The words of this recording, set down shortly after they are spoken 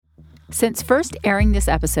Since first airing this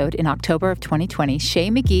episode in October of 2020, Shea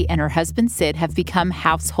McGee and her husband Sid have become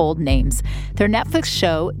household names. Their Netflix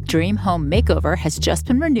show, Dream Home Makeover, has just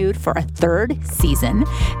been renewed for a third season.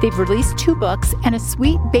 They've released 2 books, and a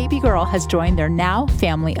sweet baby girl has joined their now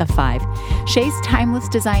family of 5. Shea's timeless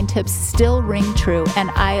design tips still ring true, and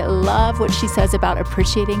I love what she says about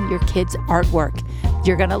appreciating your kids' artwork.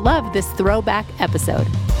 You're going to love this throwback episode.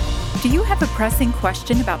 Do you have a pressing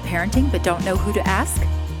question about parenting but don't know who to ask?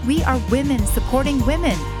 We are women supporting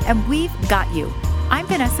women, and we've got you. I'm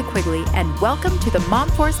Vanessa Quigley, and welcome to the Mom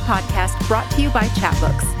Force podcast brought to you by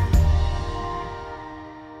Chatbooks.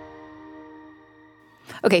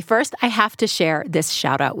 Okay, first, I have to share this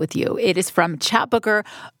shout out with you. It is from Chatbooker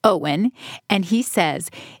Owen, and he says,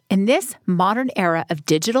 in this modern era of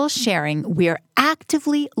digital sharing, we are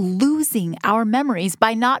actively losing our memories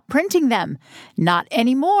by not printing them. Not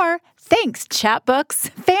anymore. Thanks, Chatbooks.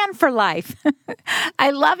 Fan for life. I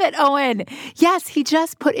love it, Owen. Yes, he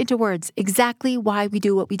just put into words exactly why we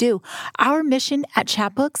do what we do. Our mission at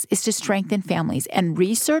Chatbooks is to strengthen families, and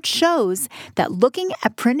research shows that looking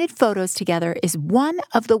at printed photos together is one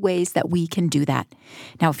of the ways that we can do that.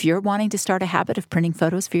 Now, if you're wanting to start a habit of printing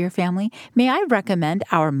photos for your family, may I recommend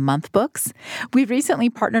our month books? We recently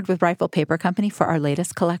partnered with Rifle Paper Company for our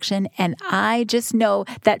latest collection, and I just know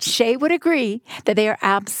that Shea would agree that they are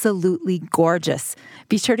absolutely gorgeous.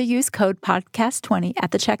 Be sure to use code podcast20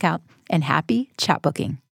 at the checkout, and happy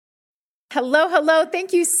chatbooking. Hello.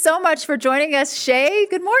 Thank you so much for joining us, Shea.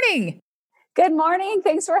 Good morning. Good morning.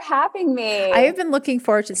 Thanks for having me. I have been looking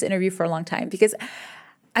forward to this interview for a long time because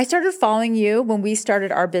I started following you when we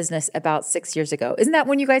started our business about 6 years ago. Isn't that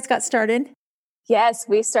when you guys got started? Yes,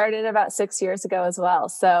 we started about 6 years ago as well.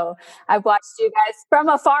 So I've watched you guys from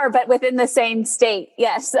afar, but within the same state.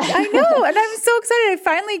 Yes. I know. And I'm so excited I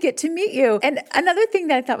finally get to meet you. And another thing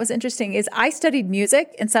that I thought was interesting is I studied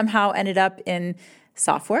music and somehow ended up in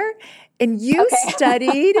software. And you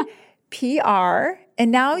studied PR.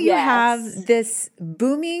 And now you have this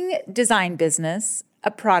booming design business, a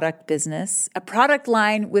product business, a product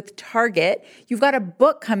line with Target. You've got a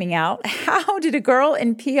book coming out. How did a girl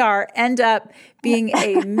in PR end up being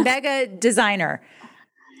a mega designer?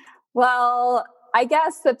 Well, I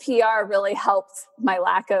guess the PR really helped my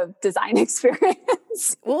lack of design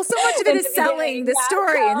experience. Well, so much of it is selling the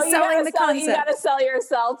story and selling the concept. You got to sell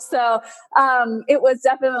yourself. So it was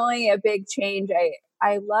definitely a big change.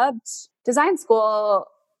 I loved design school.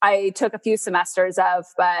 I took a few semesters of,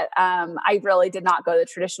 but I really did not go the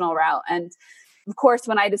traditional route. And of course,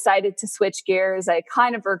 when I decided to switch gears, I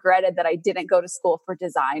kind of regretted that I didn't go to school for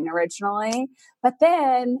design originally. But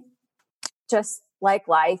then, just like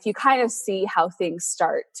life, you kind of see how things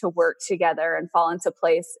start to work together and fall into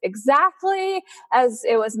place exactly as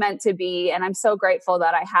it was meant to be. And I'm so grateful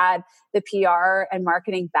that I had the PR and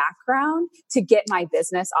marketing background to get my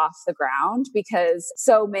business off the ground, because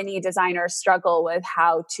so many designers struggle with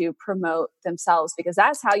how to promote themselves, because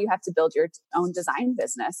that's how you have to build your own design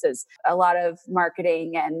business, is a lot of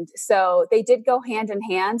marketing. And so they did go hand in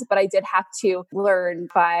hand, but I did have to learn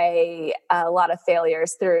by a lot of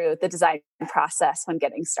failures through the design process when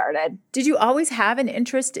getting started. Did you always have an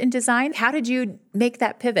interest in design? How did you make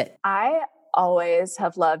that pivot? I always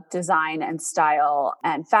have loved design and style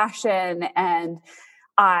and fashion, and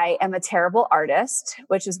I am a terrible artist,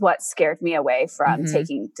 which is what scared me away from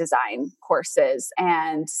taking design courses.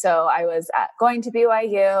 And so I was going to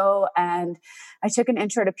BYU, and I took an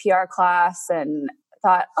intro to PR class and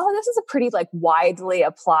thought, oh, this is a pretty widely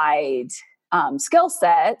applied skill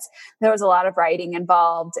set. There was a lot of writing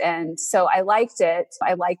involved. And so I liked it.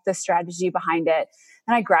 I liked the strategy behind it.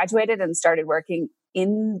 And I graduated and started working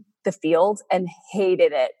in the field and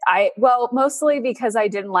hated it. Mostly because I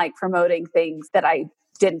didn't like promoting things that I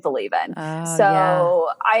didn't believe in.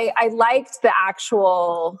 I liked the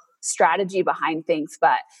actual strategy behind things,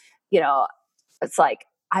 but it's like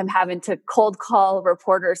I'm having to cold call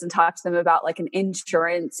reporters and talk to them about an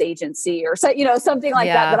insurance agency or something like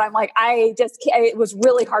that. But I'm like, I just can't. It was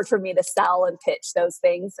really hard for me to sell and pitch those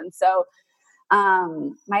things. And so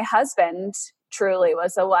my husband truly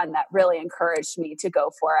was the one that really encouraged me to go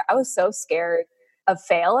for it. I was so scared of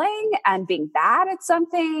failing and being bad at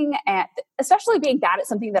something, and especially being bad at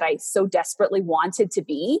something that I so desperately wanted to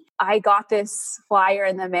be. I got this flyer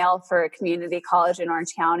in the mail for a community college in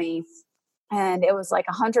Orange County, and it was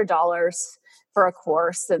 $100 for a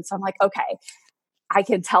course. And so I'm like, okay, I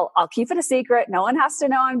can tell, I'll keep it a secret. No one has to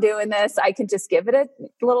know I'm doing this. I can just give it a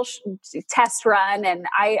little test run. And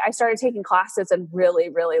I started taking classes and really,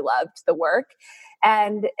 really loved the work.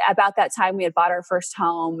 And about that time, we had bought our first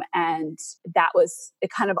home, and it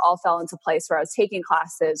kind of all fell into place where I was taking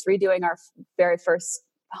classes, redoing our very first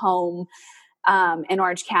home in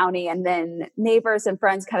Orange County. And then neighbors and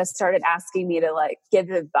friends kind of started asking me to like give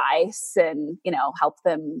advice and, help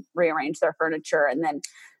them rearrange their furniture. And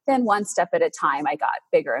then one step at a time, I got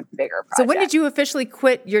bigger and bigger projects. So when did you officially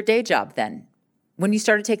quit your day job then? When you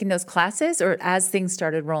started taking those classes or as things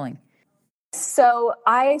started rolling? So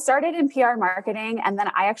I started in PR marketing, and then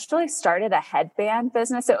I actually started a headband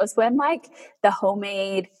business. It was when like the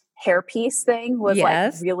homemade hairpiece thing was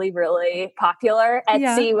like really, really popular.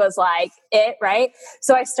 Etsy was like it, right?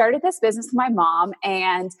 So I started this business with my mom,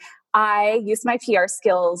 and I used my PR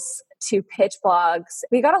skills to pitch blogs.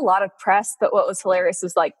 We got a lot of press, but what was hilarious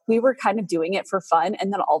was like we were kind of doing it for fun,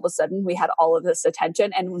 and then all of a sudden we had all of this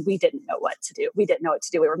attention and we didn't know what to do. We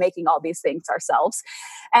were making all these things ourselves.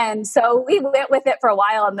 And so we went with it for a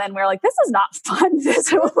while, and then we were like, this is not fun. This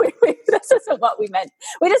isn't what we meant.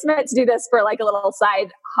 We just meant to do this for like a little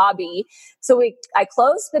side hobby. So I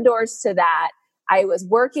closed the doors to that. I was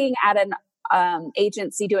working at an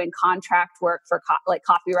agency doing contract work for like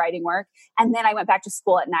copywriting work. And then I went back to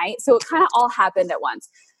school at night. So it kind of all happened at once.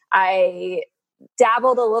 I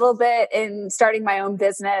dabbled a little bit in starting my own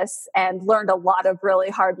business and learned a lot of really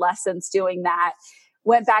hard lessons doing that.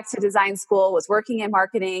 Went back to design school, was working in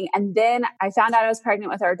marketing. And then I found out I was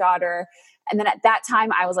pregnant with our daughter. And then at that time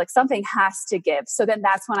I was like, something has to give. So then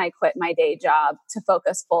that's when I quit my day job to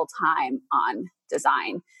focus full time on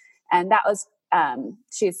design. And that was,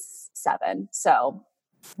 she's 7. So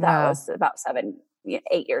that was about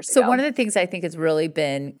 8 years ago. So one of the things I think has really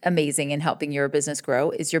been amazing in helping your business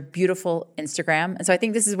grow is your beautiful Instagram. And so I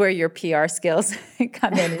think this is where your PR skills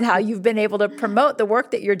come in and how you've been able to promote the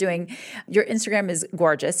work that you're doing. Your Instagram is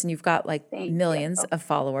gorgeous and you've got like millions of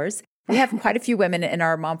followers. We have quite a few women in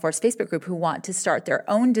our Mom Force Facebook group who want to start their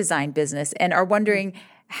own design business and are wondering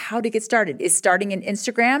how to get started. Is starting an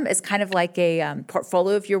Instagram as kind of like a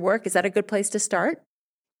portfolio of your work? Is that a good place to start?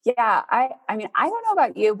 Yeah. I mean, I don't know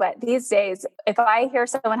about you, but these days, if I hear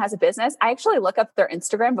someone has a business, I actually look up their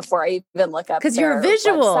Instagram before I even look up their because you're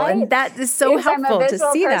visual website. And that is so helpful to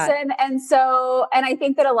see person. That. And I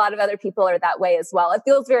think that a lot of other people are that way as well. It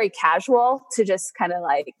feels very casual to just kind of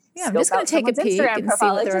like, I'm just going to take a peek Instagram and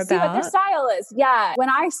profile, see what they're about. See what their style is. Yeah. When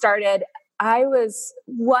I started, I was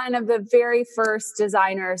one of the very first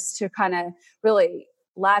designers to kind of really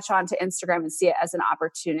latch onto Instagram and see it as an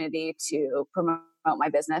opportunity to promote my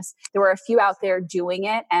business. There were a few out there doing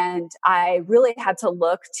it, and I really had to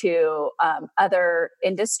look to other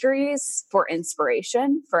industries for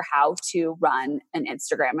inspiration for how to run an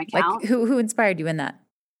Instagram account. Like who inspired you in that?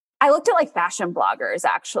 I looked at like fashion bloggers,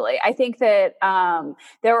 actually. I think that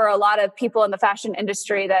there were a lot of people in the fashion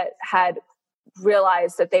industry that had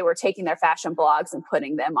realized that they were taking their fashion blogs and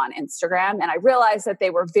putting them on Instagram. And I realized that they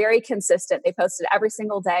were very consistent. They posted every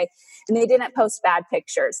single day and they didn't post bad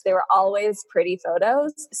pictures. They were always pretty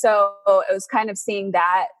photos. So it was kind of seeing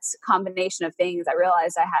that combination of things. I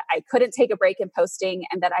realized I couldn't take a break in posting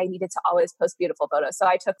and that I needed to always post beautiful photos. So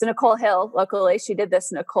I took Nicole Hill locally. She did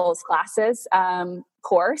this Nicole's classes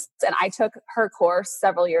course. And I took her course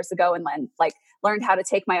several years ago and then learned how to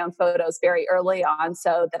take my own photos very early on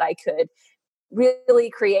so that I could really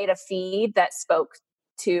create a feed that spoke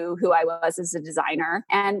to who I was as a designer.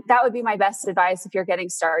 And that would be my best advice if you're getting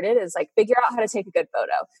started is like figure out how to take a good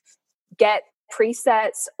photo. Get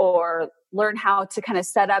presets or learn how to kind of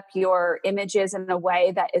set up your images in a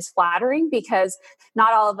way that is flattering because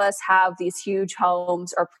not all of us have these huge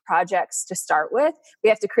homes or projects to start with. We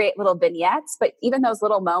have to create little vignettes, but even those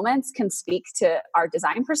little moments can speak to our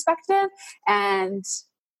design perspective and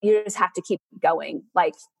you just have to keep going.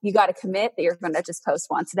 Like you got to commit that you're going to just post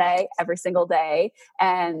once a day, every single day.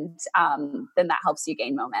 And then that helps you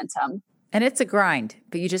gain momentum. And it's a grind,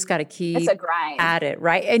 but you just got to keep at it,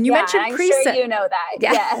 right? And you mentioned presets. I'm sure you know that.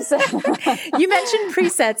 Yeah. Yes. You mentioned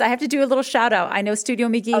presets. I have to do a little shout out. I know Studio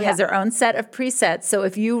McGee has their own set of presets. So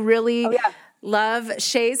if you really love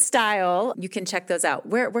Shea's style, you can check those out.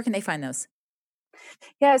 Where can they find those?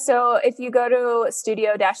 Yeah, so if you go to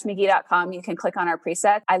studio-mcgee.com, you can click on our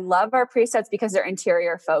presets. I love our presets because they're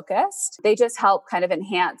interior focused. They just help kind of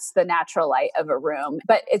enhance the natural light of a room.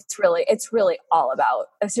 But it's really it's all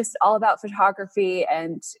about photography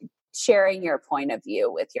and sharing your point of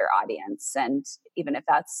view with your audience. And even if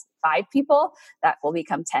that's 5 people, that will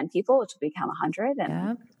become 10 people, which will become 100.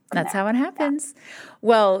 And that's how it happens. Yeah.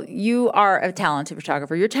 Well, you are a talented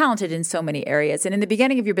photographer. You're talented in so many areas. And in the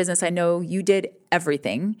beginning of your business, I know you did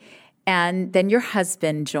everything. And then your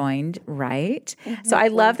husband joined, right? Mm-hmm. So I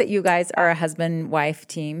love that you guys are a husband-wife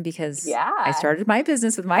team because I started my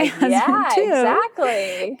business with my husband too.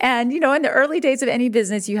 Exactly. And, in the early days of any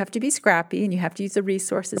business, you have to be scrappy and you have to use the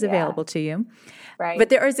resources available to you. Right. But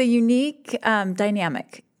there is a unique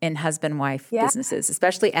dynamic in husband-wife businesses,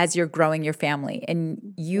 especially as you're growing your family.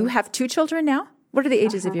 And you have 2 children now? What are the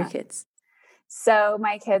ages of your kids? So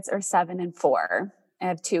my kids are 7 and 4. I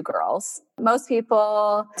have 2 girls. Most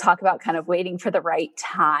people talk about kind of waiting for the right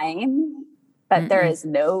time, but there is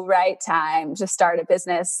no right time to start a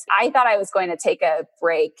business. I thought I was going to take a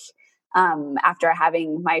break after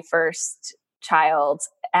having my first child.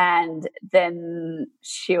 And then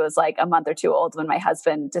she was like a month or 2 old when my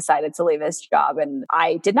husband decided to leave his job. And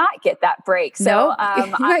I did not get that break. So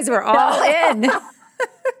you guys were all in.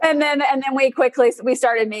 And then we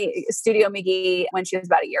started Studio McGee when she was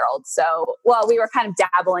about a year old. So, we were kind of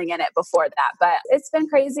dabbling in it before that, but it's been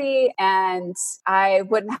crazy and I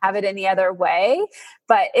wouldn't have it any other way.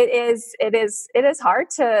 But it is hard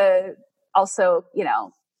to also,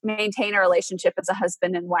 maintain a relationship as a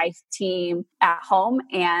husband and wife team at home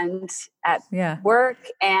and at work.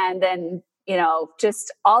 And then,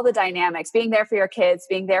 just all the dynamics, being there for your kids,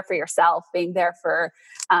 being there for yourself, being there for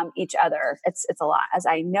each other. It's a lot, as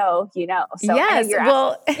I know, So yes, you're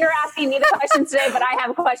asking me the questions today, but I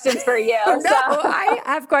have questions for you. No, I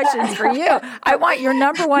have questions for you. I want your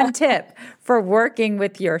number one tip for working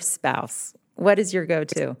with your spouse. What is your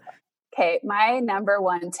go-to? Okay, my number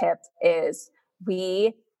one tip is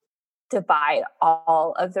we divide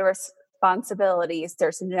all of the responsibilities.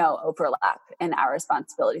 There's no overlap in our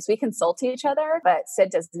responsibilities. We consult each other, but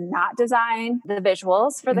Sid does not design the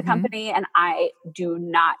visuals for the company, and I do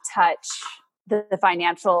not touch the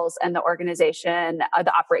financials and the organization,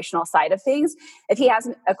 the operational side of things. If he has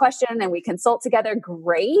a question and we consult together,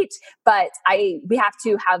 great. But we have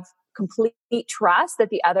to have complete trust that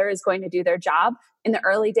the other is going to do their job. In the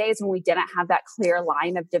early days when we didn't have that clear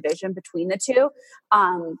line of division between the two,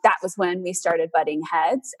 that was when we started butting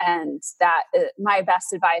heads. And that my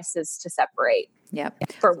best advice is to separate.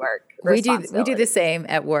 For work. We do the same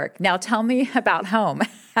at work. Now tell me about home.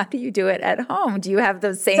 How do you do it at home? Do you have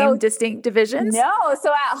those same distinct divisions? No.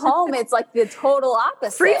 So at home, it's like the total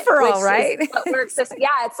opposite. Free for all, right?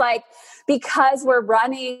 It's like, because we're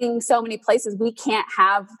running so many places, we can't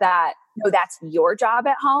have that. No, that's your job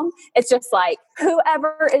at home. It's just like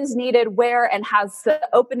whoever is needed where and has the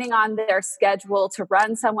opening on their schedule to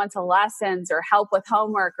run someone to lessons or help with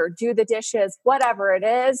homework or do the dishes, whatever it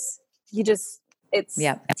is, it's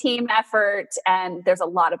team effort, and there's a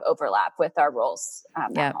lot of overlap with our roles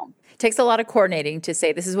at home. It takes a lot of coordinating to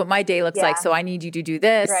say, this is what my day looks like, so I need you to do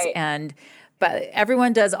this. Right. But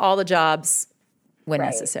everyone does all the jobs when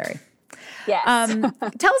necessary. Yes.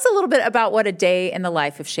 Tell us a little bit about what a day in the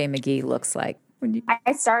life of Shea McGee looks like.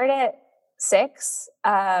 I start at 6,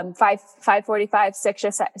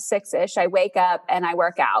 5:45, 6-ish. I wake up and I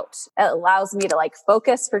work out. It allows me to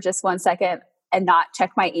focus for just 1 second and not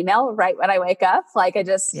check my email right when I wake up. I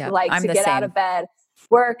just to get out of bed,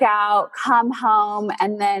 work out, come home.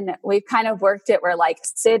 And then we've kind of worked it where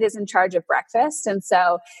Sid is in charge of breakfast. And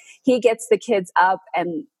so he gets the kids up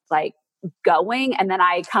and going. And then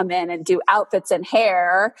I come in and do outfits and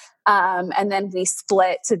hair. And then we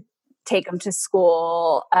split to take them to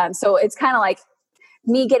school. So it's kind of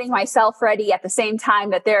me getting myself ready at the same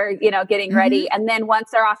time that they're, getting ready. And then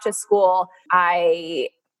once they're off to school,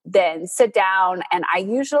 I then sit down, and I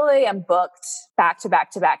usually am booked back to back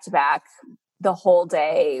to back to back the whole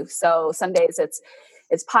day. So some days it's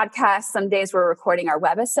podcasts. Some days we're recording our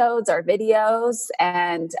webisodes, our videos,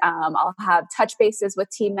 and I'll have touch bases with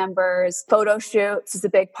team members. Photo shoots is a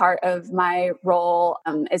big part of my role,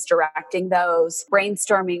 is directing those,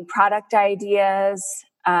 brainstorming product ideas,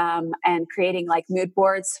 and creating mood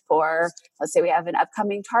boards for, let's say we have an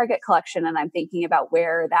upcoming Target collection and I'm thinking about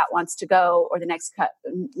where that wants to go, or the next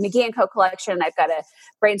McGee & Co collection. I've got to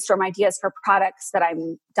brainstorm ideas for products that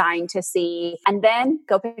I'm dying to see, and then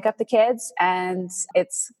go pick up the kids, and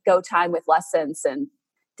it's go time with lessons and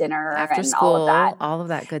dinner after and school, all of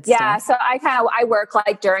that good stuff. Yeah. So I work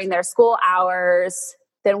during their school hours.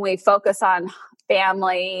 Then we focus on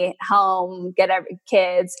family, home, get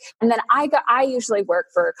kids. And then I usually work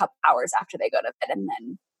for a couple hours after they go to bed and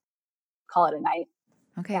then call it a night.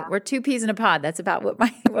 Okay. Yeah. We're 2 peas in a pod. That's about what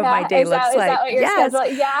my day looks like. Is that what your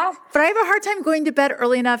schedule? Yeah. But I have a hard time going to bed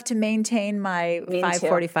early enough to maintain my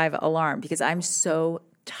 5:45 alarm because I'm so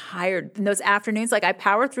tired in those afternoons. I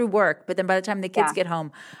power through work, but then by the time the kids get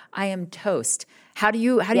home, I am toast. How do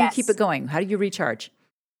you keep it going? How do you recharge?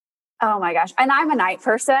 Oh my gosh. And I'm a night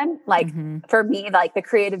person. Like Mm-hmm. for me, like the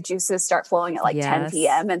creative juices start flowing at like 10 Yes.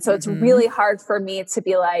 PM. And so it's Mm-hmm. really hard for me to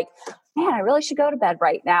be like, man, I really should go to bed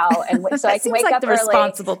right now. And so I That can seems wake like up the early.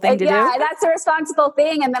 responsible thing to Yeah, do. that's a responsible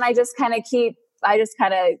thing. And then I just kind of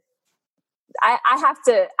I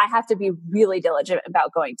have to be really diligent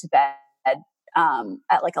about going to bed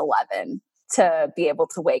at like 11 to be able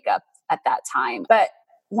to wake up at that time. But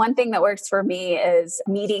one thing that works for me is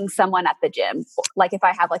meeting someone at the gym. Like if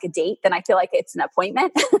I have like a date, then I feel like it's an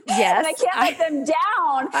appointment. Yes. And I can't let them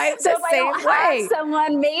down. So if I don't have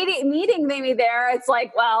someone meeting me there, it's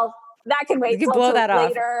like, well, that can wait till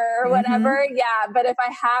later or whatever. Mm-hmm. Yeah. But if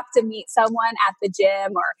I have to meet someone at the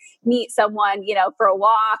gym or meet someone, for a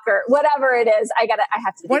walk or whatever it is, I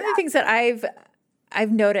have to do One of the things that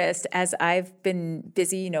I've noticed as I've been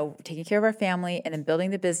busy, taking care of our family and then building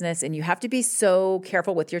the business, and you have to be so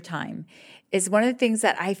careful with your time, is one of the things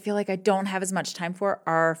that I feel like I don't have as much time for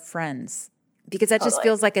are friends, because that just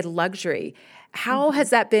feels like a luxury. How has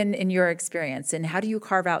that been in your experience, and how do you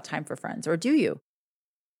carve out time for friends, or do you?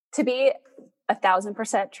 To be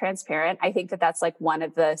 1,000% transparent, I think that that's like one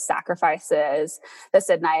of the sacrifices that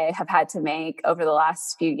Sid and I have had to make over the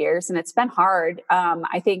last few years. And it's been hard.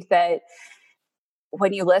 I think that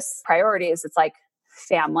when you list priorities, it's like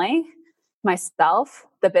family, myself,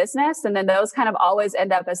 the business, and then those kind of always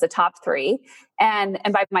end up as the top three. And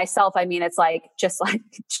by myself, I mean, it's like just like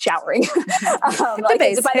showering.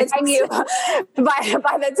 By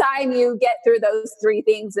the time you get through those three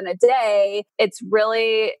things in a day, it's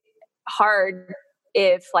really hard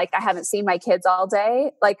if like I haven't seen my kids all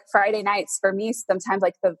day. Like Friday nights for me, sometimes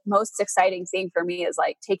like the most exciting thing for me is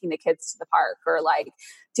like taking the kids to the park or like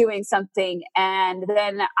doing something. And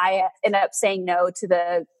then I end up saying no to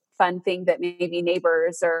the fun thing that maybe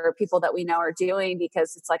neighbors or people that we know are doing,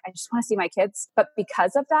 because it's like, I just want to see my kids. But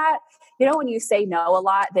because of that, when you say no a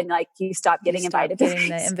lot, then like you stop getting invited. Getting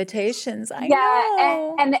the invitations. I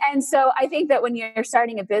know. And so I think that when you're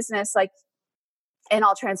starting a business, like in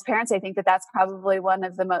all transparency, I think that that's probably one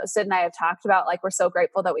of the most, Sid and I have talked about, like, we're so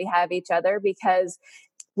grateful that we have each other, because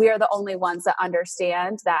we are the only ones that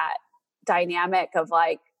understand that dynamic of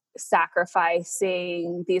like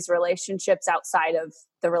sacrificing these relationships outside of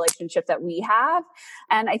the relationship that we have.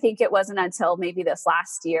 And I think it wasn't until maybe this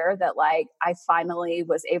last year that like I finally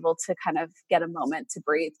was able to kind of get a moment to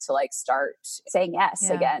breathe, to like start saying yes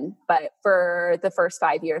again. But for the first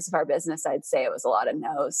 5 years of our business, I'd say it was a lot of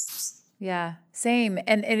no's. Yeah, same.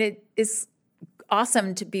 And it is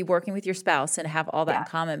awesome to be working with your spouse and have all that in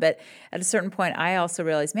common. But at a certain point, I also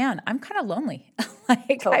realized, man, I'm kind of lonely.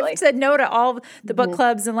 I've said no to all the book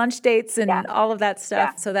clubs and lunch dates and all of that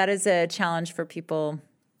stuff. Yeah. So that is a challenge for people,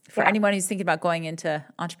 for anyone who's thinking about going into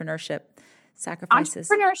entrepreneurship. Sacrifices.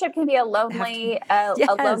 Entrepreneurship can be a lonely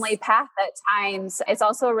path at times. It's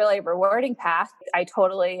also a really rewarding path. I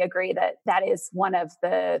totally agree that is one of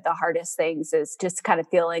the hardest things, is just kind of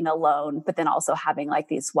feeling alone, but then also having like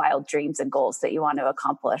these wild dreams and goals that you want to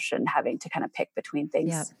accomplish and having to kind of pick between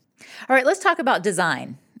things. Yep. All right, let's talk about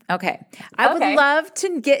design. Okay. I would love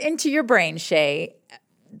to get into your brain, Shea,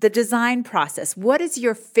 the design process. What is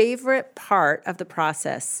your favorite part of the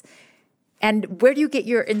process, and where do you get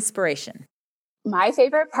your inspiration? My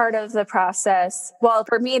favorite part of the process, well,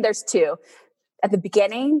 for me, there's two. At the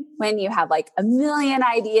beginning, when you have like a million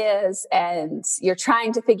ideas and you're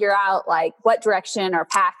trying to figure out like what direction or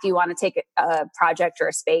path you want to take a project or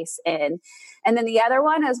a space in. And then the other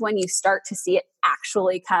one is when you start to see it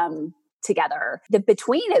actually come together. The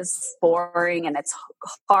between is boring and it's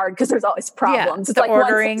hard because there's always problems. Yeah, it's like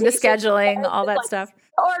ordering, the scheduling, all that stuff.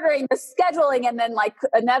 Ordering, the scheduling, and then like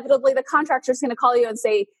inevitably the contractor's going to call you and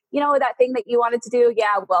say, that thing that you wanted to do,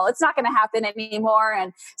 well, it's not going to happen anymore.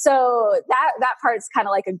 And so that part's kind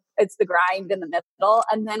of like it's the grind in the middle.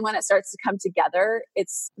 And then when it starts to come together,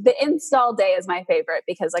 it's the install day is my favorite,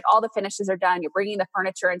 because like all the finishes are done. You're bringing the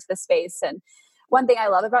furniture into the space. And one thing I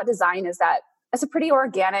love about design is that it's a pretty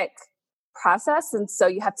organic process. And so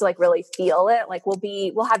you have to like really feel it. Like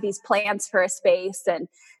we'll have these plans for a space and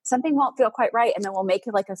something won't feel quite right. And then we'll make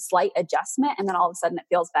like a slight adjustment. And then all of a sudden it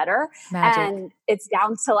feels better. Magic. And it's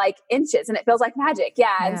down to like inches and it feels like magic.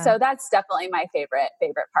 Yeah. And so that's definitely my favorite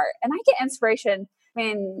part. And I get inspiration. I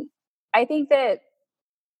mean, I think that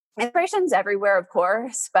inspiration's everywhere, of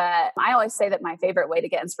course, but I always say that my favorite way to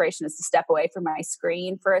get inspiration is to step away from my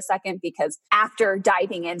screen for a second, because after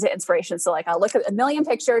diving into inspiration, so like I'll look at a million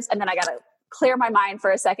pictures and then I got to clear my mind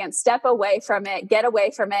for a second, step away from it, get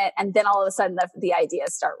away from it. And then all of a sudden the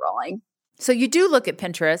ideas start rolling. So you do look at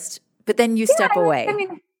Pinterest, but then you step away.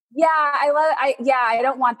 I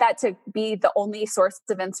don't want that to be the only source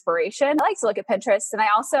of inspiration. I like to look at Pinterest, and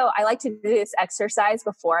I like to do this exercise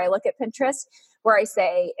before I look at Pinterest where I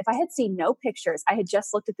say, if I had seen no pictures, I had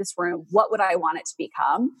just looked at this room, what would I want it to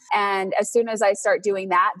become? And as soon as I start doing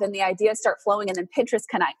that, then the ideas start flowing, and then Pinterest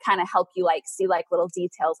can kind of help you like see like little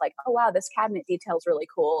details like, oh wow, this cabinet detail is really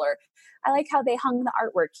cool, or I like how they hung the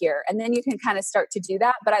artwork here. And then you can kind of start to do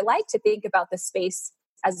that. But I like to think about the space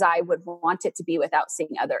as I would want it to be without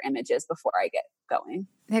seeing other images before I get going.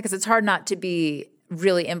 Yeah, because it's hard not to be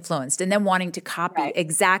really influenced and then wanting to copy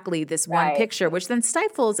exactly this one picture, which then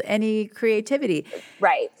stifles any creativity.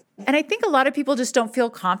 Right. And I think a lot of people just don't feel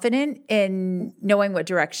confident in knowing what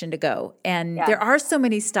direction to go. And there are so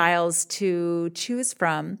many styles to choose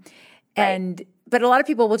from. But a lot of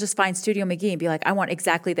people will just find Studio McGee and be like, I want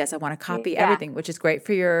exactly this. I want to copy everything, which is great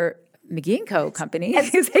for your McGee & Co. company.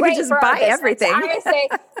 Because they can just buy everything. I say,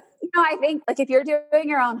 I think like if you're doing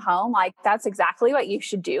your own home, like that's exactly what you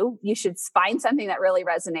should do. You should find something that really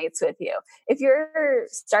resonates with you. If you're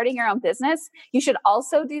starting your own business, you should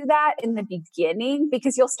also do that in the beginning,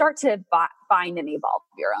 because you'll start to find and evolve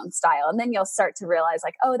your own style. And then you'll start to realize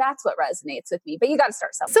like, oh, that's what resonates with me. But you got to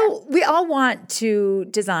start somewhere. So we all want to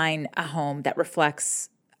design a home that reflects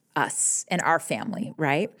us and our family,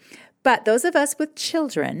 right? But those of us with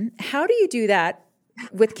children, how do you do that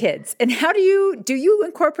with kids? And how do you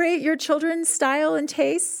incorporate your children's style and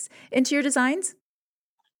tastes into your designs?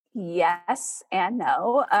 Yes and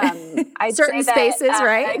no. Certain spaces,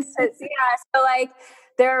 right? So like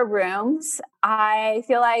there are rooms. I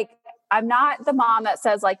feel like I'm not the mom that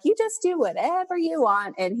says like, you just do whatever you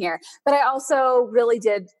want in here. But I also really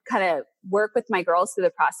did kind of work with my girls through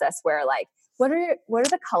the process where like, what are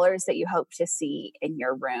the colors that you hope to see in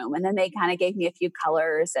your room? And then they kind of gave me a few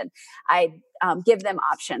colors, and I give them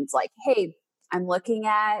options like, hey, I'm looking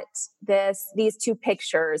at these two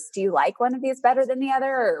pictures. Do you like one of these better than the other?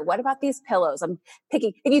 Or what about these pillows? I'm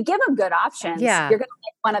picking. If you give them good options, you're going to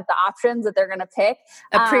like one of the options that they're going to pick.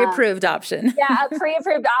 A pre-approved option. Yeah, a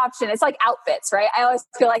pre-approved option. It's like outfits, right? I always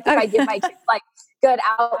feel like if I give my kids like good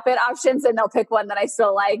outfit options, and they'll pick one that I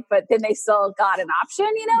still like, but then they still got an option,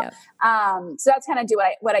 So that's kind of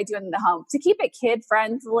what I do in the home to keep it kid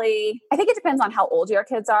friendly. I think it depends on how old your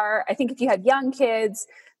kids are. I think if you have young kids,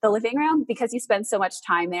 the living room, because you spend so much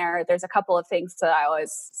time there, there's a couple of things that I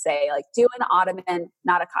always say, like do an ottoman,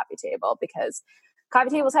 not a coffee table, because coffee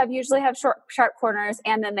tables usually have sharp corners,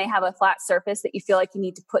 and then they have a flat surface that you feel like you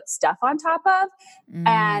need to put stuff on top of,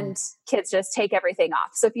 and kids just take everything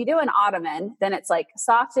off. So if you do an ottoman, then it's like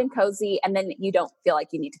soft and cozy, and then you don't feel like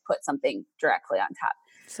you need to put something directly on top.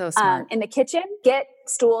 So smart. In the kitchen, get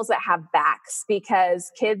stools that have backs,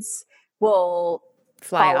 because kids will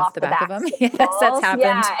fly off the back of them. Yes, that's happened.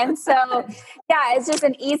 Yeah, and so it's just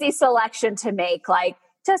an easy selection to make. Like,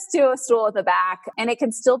 just do a stool at the back, and it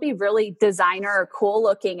can still be really designer or cool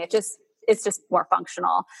looking. It's just more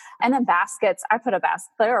functional. And then baskets, I put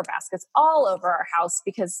there are baskets all over our house,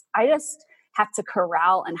 because I just have to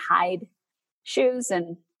corral and hide shoes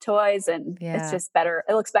and toys, and it's just better.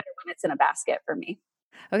 It looks better when it's in a basket for me.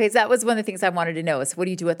 Okay, so that was one of the things I wanted to know is what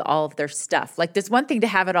do you do with all of their stuff? Like there's one thing to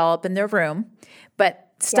have it all up in their room, but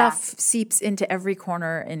stuff seeps into every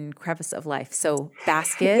corner and crevice of life. So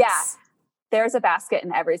baskets. Yeah. There's a basket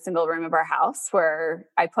in every single room of our house where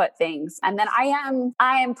I put things. And then I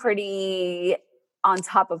am pretty on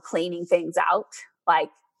top of cleaning things out. Like,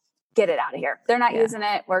 get it out of here. They're not using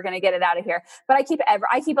it. We're going to get it out of here. But I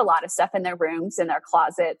keep a lot of stuff in their rooms, in their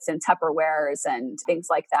closets, and Tupperwares and things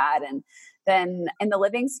like that. And then in the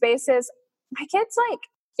living spaces, my kids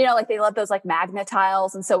like they love those like magnet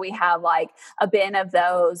tiles. And so we have like a bin of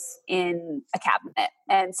those in a cabinet,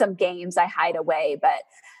 and some games I hide away. But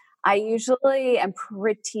I usually am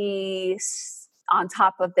pretty on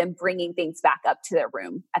top of them bringing things back up to their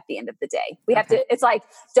room at the end of the day. It's like,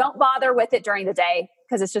 don't bother with it during the day,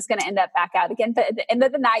 because it's just going to end up back out again. But at the end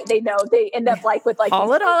of the night, they know they end up like with like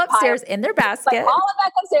haul it all upstairs in their basket, like haul it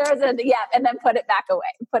back upstairs, and then put it back away,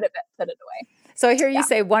 put it away. So I hear you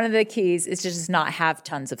say one of the keys is to just not have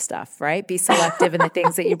tons of stuff, right? Be selective in the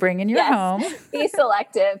things that you bring in your home. Be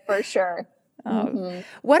selective for sure.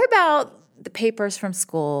 What about the papers from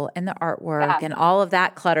school and the artwork and all of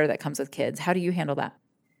that clutter that comes with kids? How do you handle that?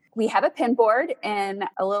 We have a pin board in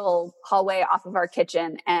a little hallway off of our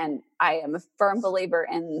kitchen, and I am a firm believer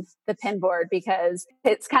in the pin board because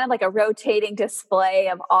it's kind of like a rotating display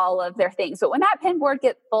of all of their things. But when that pin board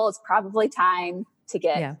gets full, it's probably time to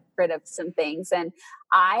get rid of some things. And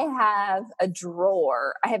I have a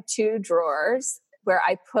drawer. I have 2 drawers where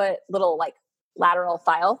I put little like lateral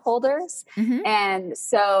file holders. Mm-hmm. And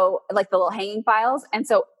so like the little hanging files. And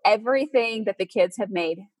so everything that the kids have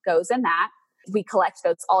made goes in that. We collect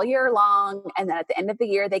those all year long. And then at the end of the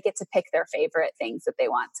year, they get to pick their favorite things that they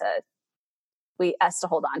want us to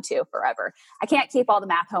hold on to forever. I can't keep all the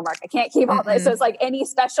math homework. I can't keep all this. So it's like any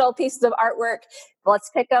special pieces of artwork, let's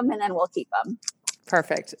pick them and then we'll keep them.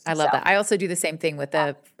 Perfect. I love that. I also do the same thing with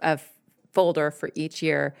a folder for each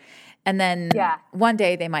year. And then one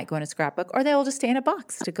day they might go in a scrapbook or they'll just stay in a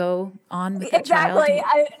box to go on with that child.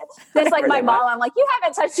 It's like my mom. I'm like, you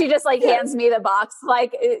haven't touched. She just like hands me the box.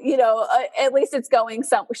 Like, at least it's going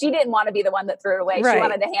some. She didn't want to be the one that threw it away. Right. She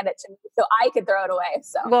wanted to hand it to me so I could throw it away.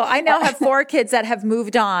 So, well, I now have 4 kids that have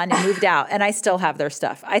moved on and moved out, and I still have their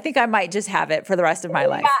stuff. I think I might just have it for the rest of my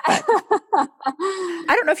life. But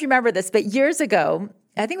I don't know if you remember this, but years ago,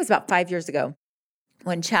 I think it was about 5 years ago,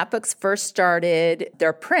 when Chapbooks first started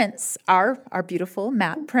their prints, our beautiful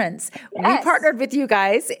matte prints, we partnered with you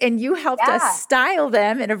guys and you helped us style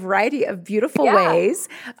them in a variety of beautiful ways.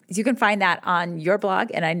 You can find that on your blog,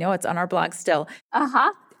 and I know it's on our blog still.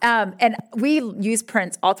 And we use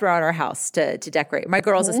prints all throughout our house to decorate. My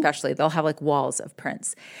girls especially, they'll have like walls of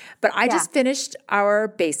prints. But I just finished our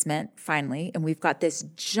basement finally, and we've got this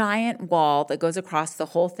giant wall that goes across the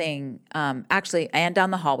whole thing, actually, and down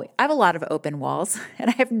the hallway. I have a lot of open walls, and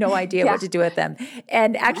I have no idea what to do with them.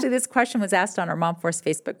 And actually, this question was asked on our Mom Force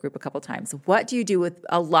Facebook group a couple times. What do you do with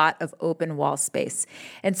a lot of open wall space?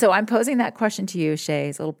 And so I'm posing that question to you, Shea,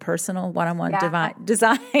 as a little personal one-on-one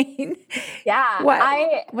design.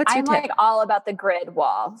 I'm like all about the grid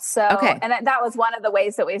wall. So, and that was one of the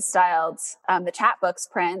ways that we styled the Chapbooks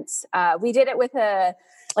prints. We did it with an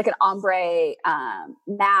ombre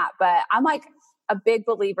mat, but I'm like a big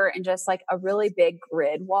believer in just like a really big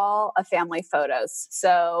grid wall of family photos.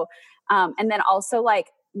 So, and then also like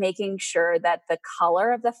making sure that the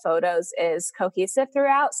color of the photos is cohesive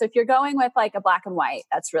throughout. So if you're going with like a black and white,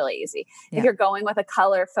 that's really easy. If you're going with a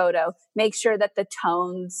color photo, make sure that the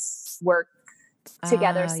tones work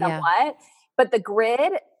together somewhat, but the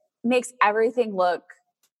grid makes everything look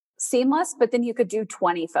seamless. But then you could do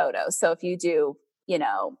 20 photos. So if you do,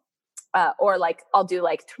 or like I'll do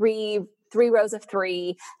like three rows of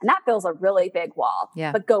 3, and that fills a really big wall.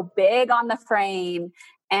 But go big on the frame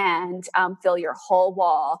and fill your whole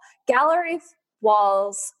wall. Gallery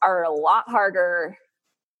walls are a lot harder.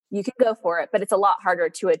 You can go for it, but it's a lot harder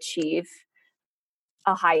to achieve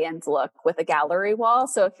a high-end look with a gallery wall.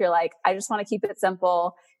 So if you're like, I just want to keep it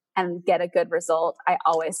simple and get a good result, I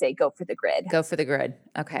always say go for the grid. Go for the grid.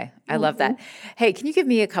 Okay. I love that. Hey, can you give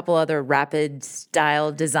me a couple other rapid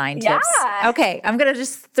style design tips? Okay. I'm going to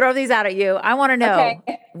just throw these out at you. I want to know,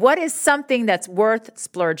 what is something that's worth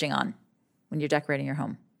splurging on when you're decorating your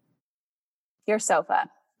home? Your sofa.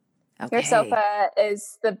 Your sofa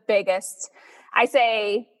is the biggest. I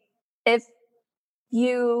say if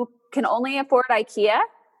you can only afford IKEA,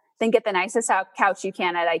 then get the nicest couch you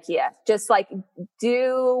can at IKEA. Just like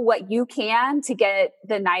do what you can to get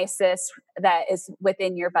the nicest that is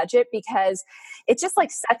within your budget, because it just like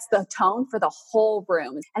sets the tone for the whole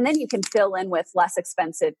room. And then you can fill in with less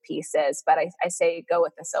expensive pieces. But I say go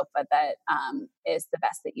with the sofa that is the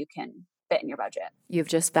best that you can fit in your budget. You've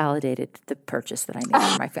just validated the purchase that I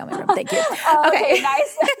made for my family room. Thank you. Okay,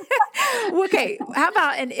 nice. Okay, how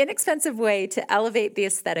about an inexpensive way to elevate the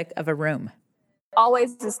aesthetic of a room?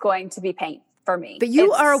 Always is going to be paint for me. But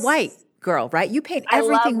you are a white girl, right? You paint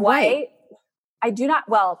everything white. I do not,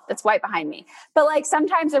 well, it's white behind me. But like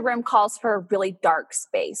sometimes a room calls for a really dark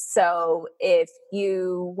space. So if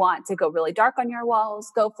you want to go really dark on your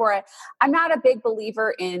walls, go for it. I'm not a big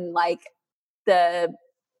believer in like the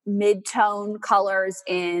mid-tone colors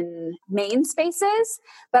in main spaces,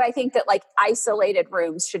 but I think that like isolated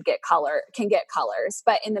rooms can get colors,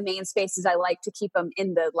 but in the main spaces I like to keep them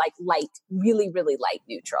in the like light, really really light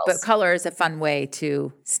neutrals. But color is a fun way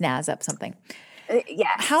to snazz up something.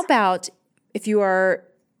 Yes. How about if you are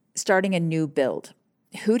starting a new build,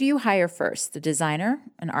 who do you hire first, the designer,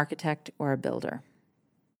 an architect, or a builder?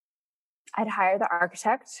 I'd hire the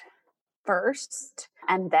architect first,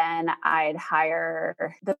 and then I'd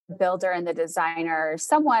hire the builder and the designer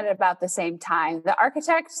somewhat about the same time. The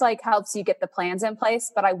architect like helps you get the plans in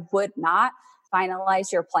place, but I would not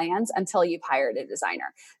finalize your plans until you've hired a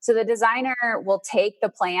designer. So the designer will take the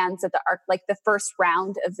plans at like the first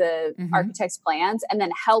round of the architect's plans, and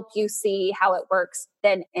then help you see how it works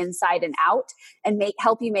then inside and out, and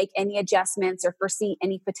help you make any adjustments or foresee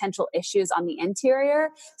any potential issues on the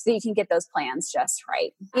interior so that you can get those plans just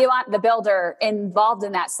right. You want the builder involved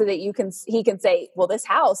in that so that he can say, well, this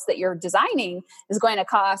house that you're designing is going to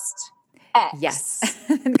cost X. Yes,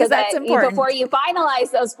 So because that's that important. before you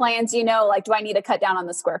finalize those plans, like, do I need to cut down on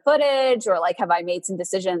the square footage, or like, have I made some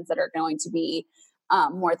decisions that are going to be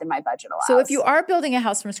more than my budget allows? So if you are building a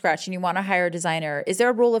house from scratch and you want to hire a designer, is there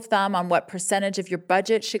a rule of thumb on what percentage of your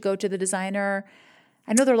budget should go to the designer?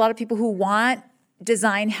 I know there are a lot of people who want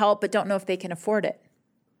design help but don't know if they can afford it.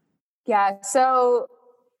 Yeah. So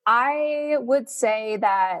I would say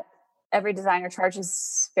that every designer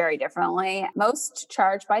charges very differently. Most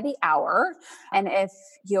charge by the hour. And if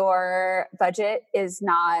your budget is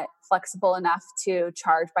not flexible enough to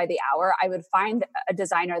charge by the hour, I would find a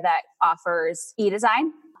designer that offers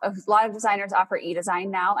e-design. A lot of designers offer e-design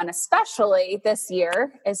now, and especially this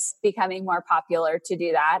year is becoming more popular to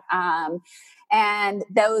do that. And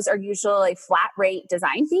those are usually flat rate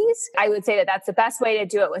design fees. I would say that that's the best way to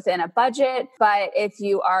do it within a budget. But if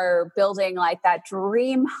you are building like that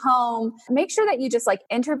dream home, make sure that you just like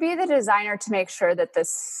interview the designer to make sure that the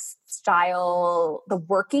style, the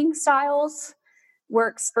working styles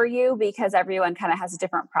works for you, because everyone kind of has a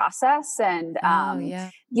different process. And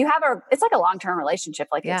you have it's like a long-term relationship.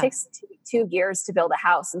 Like it takes two years to build a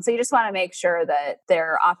house. And so you just want to make sure that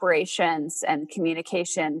their operations and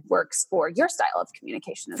communication works for your style of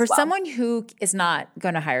communication as well. For someone who is not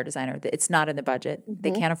going to hire a designer, it's not in the budget,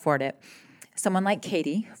 they can't afford it. Someone like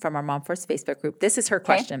Katie from our Mom First Facebook group, this is her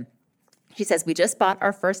question. She says, we just bought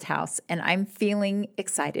our first house and I'm feeling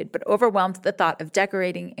excited, but overwhelmed at the thought of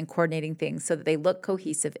decorating and coordinating things so that they look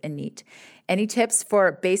cohesive and neat. Any tips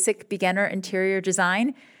for basic beginner interior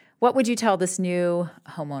design? What would you tell this new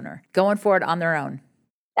homeowner going forward on their own?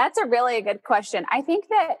 That's a really good question. I think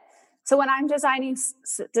that, so when I'm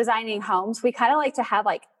designing homes, we kind of like to have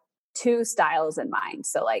like two styles in mind.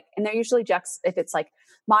 So like, and they're usually if it's like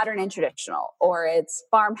modern and traditional, or it's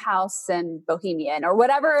farmhouse and bohemian, or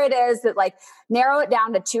whatever it is, that like narrow it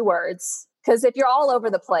down to two words. Because if you're all over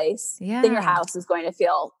the place, then your house is going to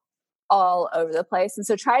feel all over the place. And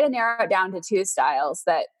so try to narrow it down to two styles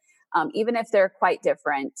that even if they're quite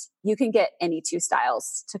different, you can get any two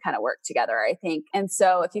styles to kind of work together, I think. And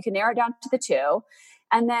so if you can narrow it down to the two,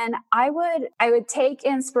 and then I would take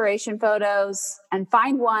inspiration photos and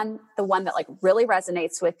find the one that like really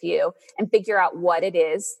resonates with you, and figure out what it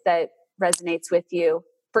is that resonates with you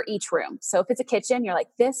for each room. So if it's a kitchen, you're like,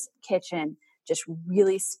 this kitchen just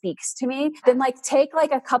really speaks to me. Then like take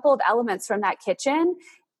like a couple of elements from that kitchen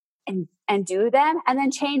and do them, and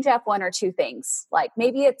then change up one or two things. Like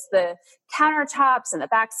maybe it's the countertops and the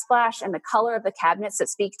backsplash and the color of the cabinets that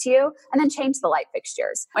speak to you, and then change the light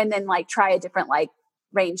fixtures, and then like try a different like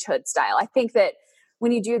range hood style. I think that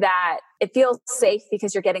when you do that, it feels safe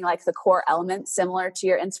because you're getting like the core elements similar to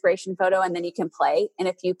your inspiration photo, and then you can play in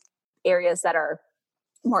a few areas that are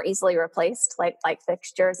more easily replaced, like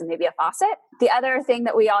fixtures and maybe a faucet. The other thing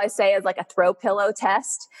that we always say is like a throw pillow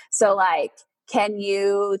test. So like, can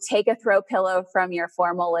you take a throw pillow from your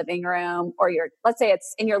formal living room, or let's say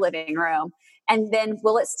it's in your living room, and then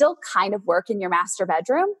will it still kind of work in your master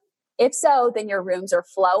bedroom? If so, then your rooms are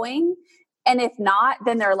flowing. And if not,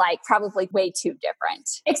 then they're like probably way too different.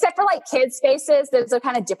 Except for like kids' spaces, those are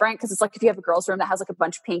kind of different, because it's like if you have a girl's room that has like a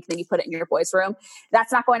bunch of pink, then you put it in your boys' room,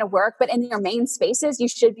 that's not going to work. But in your main spaces, you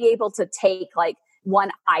should be able to take like one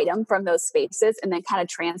item from those spaces and then kind of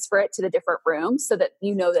transfer it to the different rooms so that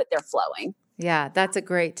you know that they're flowing. Yeah, that's a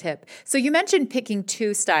great tip. So you mentioned picking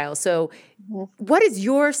two styles. So what is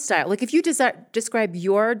your style? Like if you describe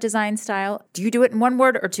your design style, do you do it in one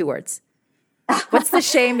word or two words? What's the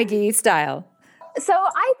Shea McGee style? So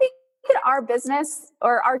I think that our business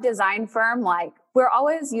or our design firm, like we're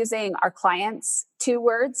always using our clients' two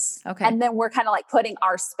words. Okay. And then we're kind of like putting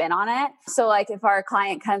our spin on it. So like if our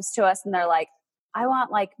client comes to us and they're like, I want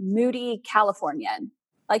like moody Californian.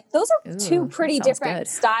 Like those are two pretty different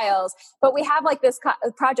styles, but we have like this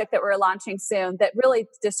project that we're launching soon that really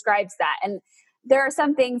describes that. And there are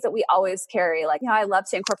some things that we always carry. Like, I love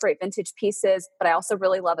to incorporate vintage pieces, but I also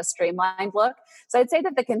really love a streamlined look. So I'd say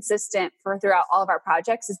that the consistent throughout all of our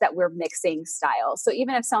projects is that we're mixing styles. So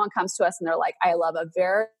even if someone comes to us and they're like, I love a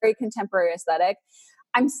very, very contemporary aesthetic,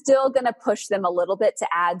 I'm still going to push them a little bit to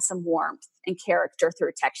add some warmth and character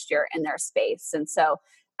through texture in their space. And so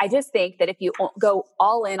I just think that if you go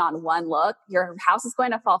all in on one look, your house is going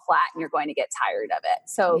to fall flat and you're going to get tired of it.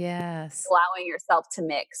 So allowing yourself to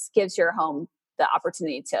mix gives your home the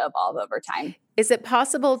opportunity to evolve over time. Is it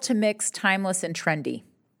possible to mix timeless and trendy?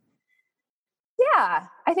 Yeah,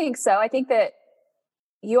 I think so. I think that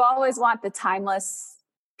you always want the timeless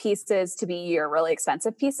pieces to be your really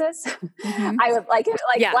expensive pieces. Mm-hmm. I would like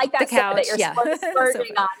that couch, that you're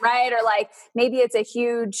splurging on, right? Or like maybe it's a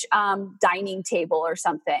huge dining table or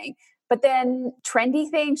something. But then trendy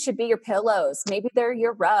things should be your pillows. Maybe they're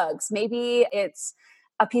your rugs. Maybe it's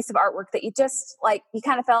a piece of artwork that you just like, you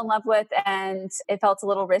kind of fell in love with and it felt a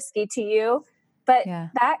little risky to you. But Yeah.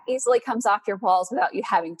 that easily comes off your walls without you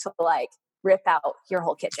having to like rip out your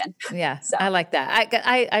whole kitchen. Yeah, So I like that.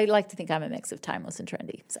 I like to think I'm a mix of timeless and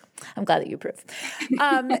trendy. So I'm glad that you approve.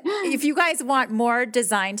 If you guys want more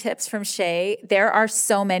design tips from Shea, there are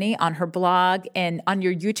so many on her blog and on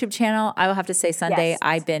your YouTube channel. I will have to say Sunday, Yes.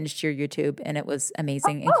 I binged your YouTube and it was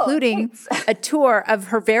amazing, Oh, including thanks. a tour of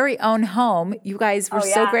her very own home. You guys were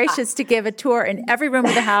so gracious to give a tour in every room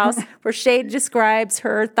of the house where Shea describes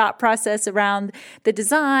her thought process around the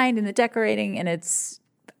design and the decorating, and it's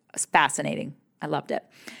fascinating. I loved it.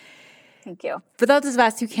 Thank you. For those of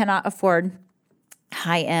us who cannot afford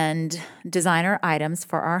high-end designer items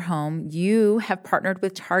for our home, you have partnered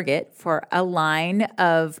with Target for a line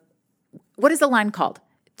of, what is the line called?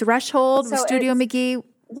 Threshold with Studio McGee?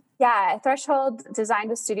 Yeah, Threshold designed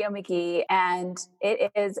with Studio McGee, and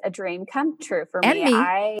it is a dream come true for And me. me.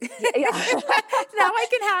 Now I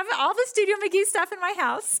can have all the Studio McGee stuff in my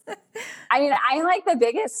house. I mean, I'm like the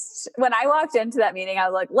biggest, when I walked into that meeting, I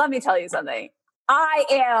was like, let me tell you something. I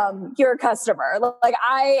am your customer. Like,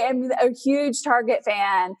 I am a huge Target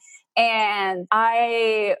fan, and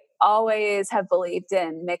I always have believed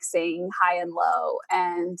in mixing high and low.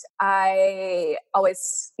 And I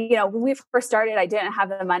always, when we first started, I didn't have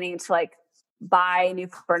the money to like buy new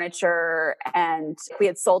furniture, and we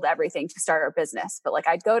had sold everything to start our business. But like,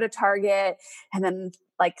 I'd go to Target and then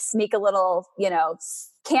like sneak a little,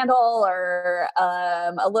 candle or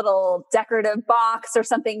a little decorative box or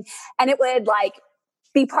something, and it would like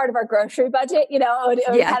be part of our grocery budget. It would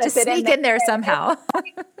kind of fit sneak in there somehow.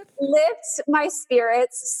 Lift my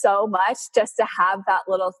spirits so much just to have that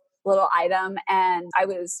little item, and I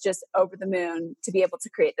was just over the moon to be able to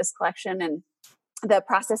create this collection. And the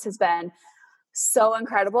process has been so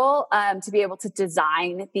incredible, to be able to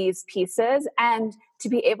design these pieces and to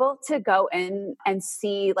be able to go in and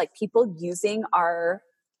see like people using our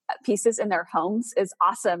pieces in their homes is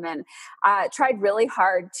awesome. And tried really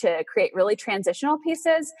hard to create really transitional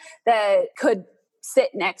pieces that could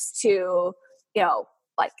sit next to,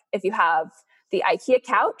 like if you have the IKEA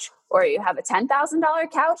couch or you have a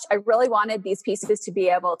 $10,000 couch, I really wanted these pieces to be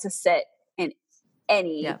able to sit in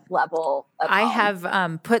any level of I home.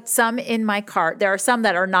 have put some in my cart. There are some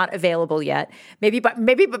that are not available yet. Maybe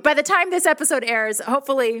by the time this episode airs,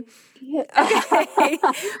 hopefully. Okay.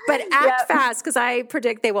 But act fast, because I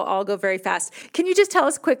predict they will all go very fast. Can you just tell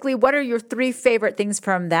us quickly, what are your 3 favorite things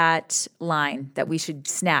from that line that we should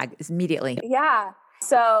snag immediately? Yeah.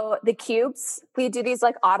 So the cubes, we do these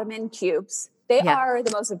like ottoman cubes. They are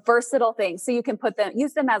the most versatile things. So you can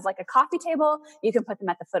use them as like a coffee table. You can put them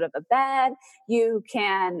at the foot of a bed. You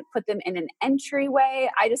can put them in an entryway.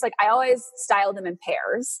 I always style them in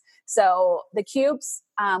pairs. So the cubes,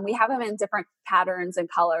 we have them in different patterns and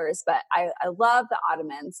colors, but I love the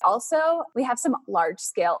ottomans. Also, we have some large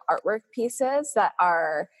scale artwork pieces that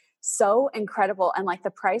are so incredible. And like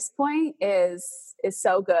the price point is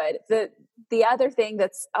so good. The other thing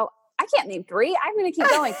I can't name 3. I'm going to keep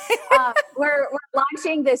going. We're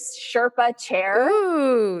launching this Sherpa chair.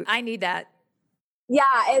 Ooh, I need that. Yeah,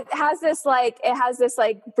 it has this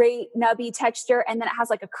great nubby texture, and then it has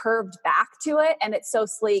like a curved back to it, and it's so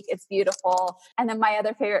sleek. It's beautiful. And then my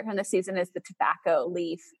other favorite from the season is the tobacco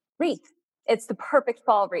leaf wreath. It's the perfect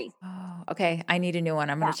fall wreath. Oh, okay. I need a new one.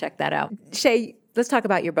 I'm going to check that out. Shea, let's talk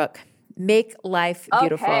about your book, Make Life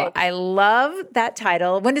Beautiful. Okay. I love that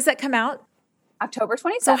title. When does that come out? October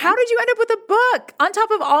 27th. So how did you end up with a book on top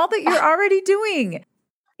of all that you're already doing?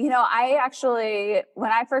 I actually,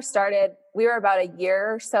 when I first started, we were about a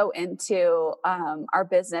year or so into our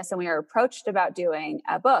business, and we were approached about doing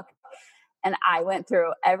a book. And I went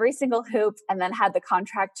through every single hoop and then had the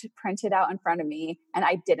contract printed out in front of me, and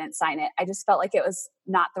I didn't sign it. I just felt like it was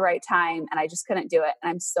not the right time, and I just couldn't do it. And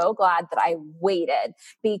I'm so glad that I waited,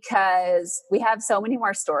 because we have so many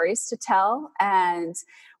more stories to tell. And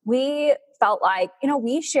we felt like,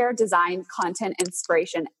 we share design content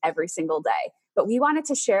inspiration every single day, but we wanted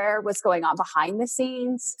to share what's going on behind the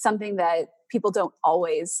scenes, something that people don't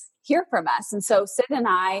always hear from us. And so Sid and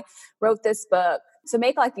I wrote this book. So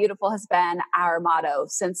Make Life Beautiful has been our motto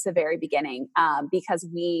since the very beginning, because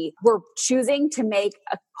we were choosing to make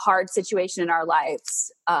a hard situation in our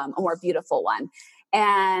lives a more beautiful one.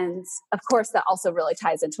 And of course, that also really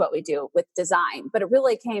ties into what we do with design. But it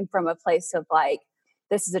really came from a place of like,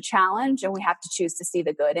 this is a challenge and we have to choose to see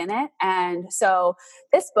the good in it. And so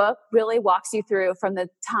this book really walks you through from the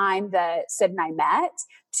time that Sid and I met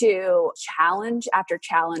to challenge after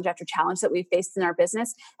challenge after challenge that we faced in our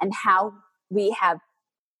business, and how we have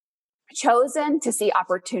chosen to see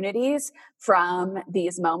opportunities from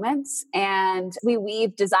these moments. And we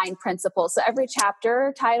weave design principles. So every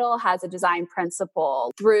chapter title has a design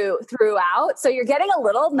principle throughout. So you're getting a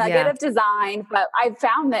little nugget of design, but I've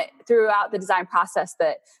found that throughout the design process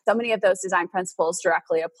that so many of those design principles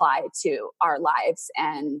directly apply to our lives.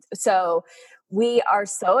 And so we are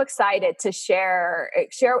so excited to share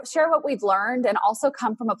what we've learned, and also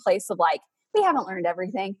come from a place of like, we haven't learned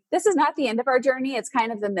everything. This is not the end of our journey. It's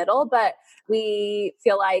kind of the middle, but we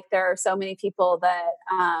feel like there are so many people that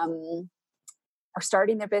are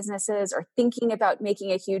starting their businesses or thinking about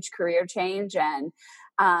making a huge career change, and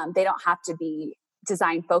they don't have to be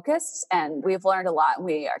design focused. And we've learned a lot, and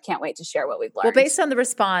we can't wait to share what we've learned. Well, based on the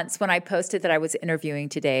response when I posted that I was interviewing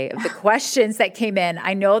today, of the questions that came in,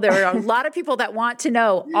 I know there are a lot of people that want to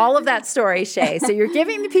know all of that story, Shea. So you're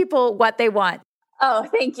giving the people what they want. Oh,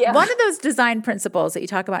 thank you. One of those design principles that you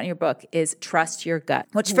talk about in your book is trust your gut,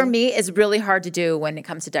 which for me is really hard to do when it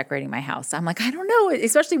comes to decorating my house. I'm like, I don't know,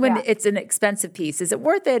 especially when it's an expensive piece. Is it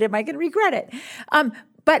worth it? Am I going to regret it?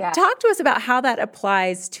 But talk to us about how that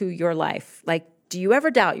applies to your life. Like, do you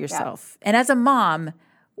ever doubt yourself? And as a mom,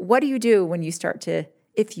 what do you do when you start to,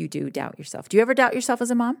 if you do doubt yourself? Do you ever doubt yourself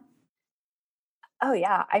as a mom? Oh,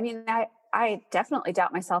 yeah. I mean, I definitely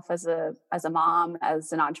doubt myself as a mom,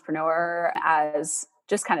 as an entrepreneur, as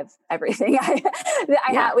just kind of everything.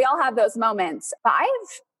 We all have those moments, but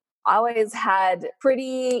I've always had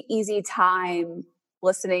pretty easy time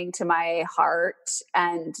listening to my heart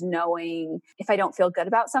and knowing if I don't feel good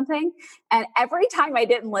about something. And every time I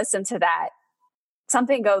didn't listen to that,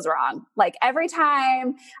 something goes wrong. Like every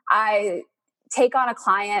time I take on a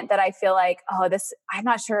client that I feel like, I'm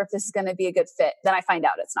not sure if this is going to be a good fit, then I find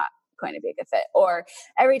out it's not going to be a good fit. Or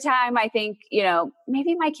every time I think,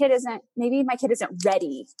 maybe my kid isn't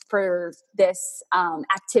ready for this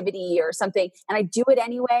activity or something, and I do it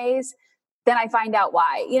anyways, then I find out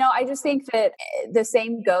why. I just think that the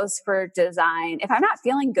same goes for design. If I'm not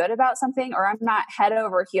feeling good about something, or I'm not head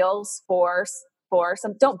over heels for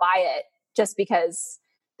some, don't buy it just because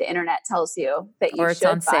the internet tells you that you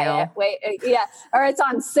should buy it. Or it's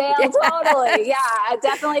on sale. Totally. Yeah, I'm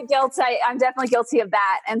definitely guilty of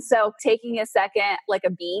that. And so taking a second, like a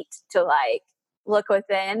beat, to like look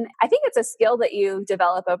within, I think it's a skill that you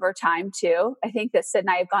develop over time too. I think that Sid and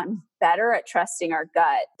I have gotten better at trusting our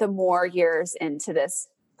gut the more years into this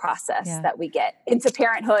process that we get into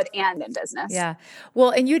parenthood and in business. Yeah. Well,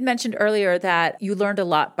 and you had mentioned earlier that you learned a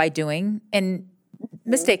lot by doing, and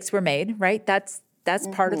mistakes were made, right? That's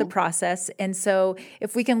part of the process. And so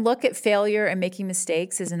if we can look at failure and making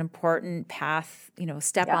mistakes as an important path,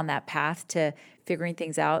 step on that path to figuring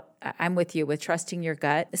things out, I'm with you with trusting your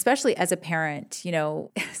gut, especially as a parent.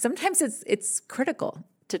 Sometimes it's critical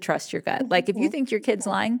to trust your gut. Like if you think your kid's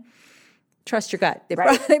lying, trust your gut. They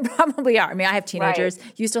probably are. I mean, I have teenagers.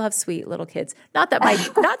 You still have sweet little kids. Not that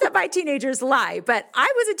my teenagers lie, but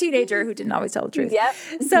I was a teenager who didn't always tell the truth. Yep.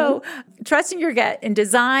 So trusting your gut in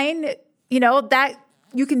design, that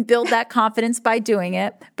you can build that confidence by doing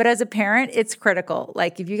it. But as a parent, it's critical.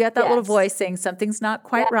 Like if you got that little voice saying something's not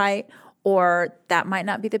quite right, or that might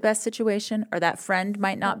not be the best situation, or that friend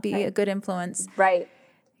might not be a good influence. Right.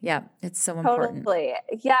 Yeah. It's so important. Totally.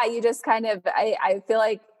 Yeah. You just kind of, I feel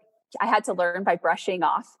like I had to learn by brushing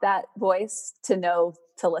off that voice to know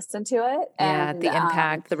to listen to it. And the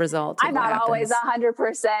impact, the result. I'm not always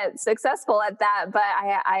 100% successful at that, but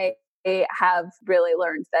I have really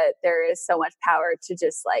learned that there is so much power to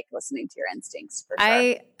just like listening to your instincts. For sure.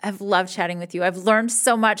 I have loved chatting with you. I've learned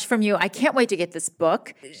so much from you. I can't wait to get this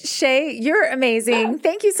book. Shea, you're amazing.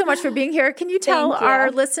 Thank you so much for being here. Can you tell our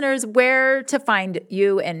listeners where to find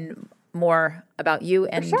you and more about you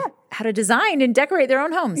and how to design and decorate their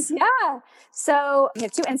own homes? Yeah. So we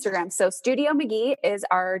have two Instagrams. So Studio McGee is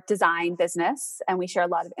our design business, and we share a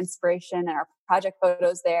lot of inspiration and our project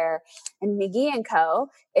photos there. And McGee & Co.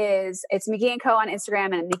 it's McGee & Co. on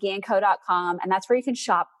Instagram and McGeeandCo.com. And that's where you can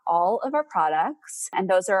shop all of our products. And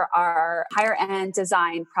those are our higher end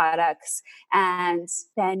design products. And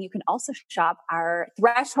then you can also shop our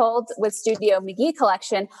Threshold with Studio McGee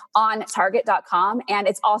collection on Target.com. And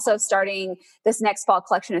it's also this next fall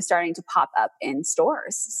collection is starting to pop up in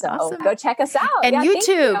stores. So go check us out. And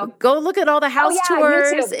YouTube, go look at all the house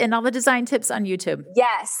tours and all the design tips on YouTube.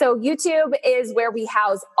 Yes. So YouTube is where we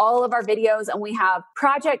house all of our videos, and we have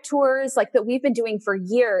project tours like that we've been doing for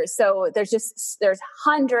years. So there's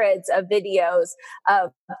hundreds of videos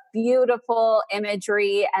of beautiful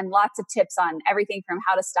imagery and lots of tips on everything from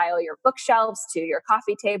how to style your bookshelves to your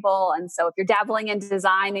coffee table. And so if you're dabbling in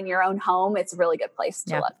design in your own home, it's a really good place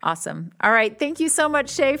to look. Awesome. All right. Thank you so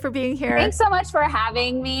much, Shea, for being here. Thanks so much for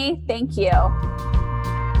having me. Thank you.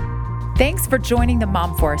 Thanks for joining the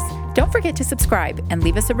Mom Force. Don't forget to subscribe and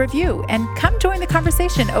leave us a review, and come join the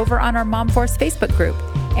conversation over on our Mom Force Facebook group.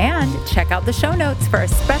 And check out the show notes for a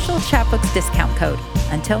special Chatbooks discount code.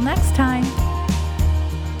 Until next time.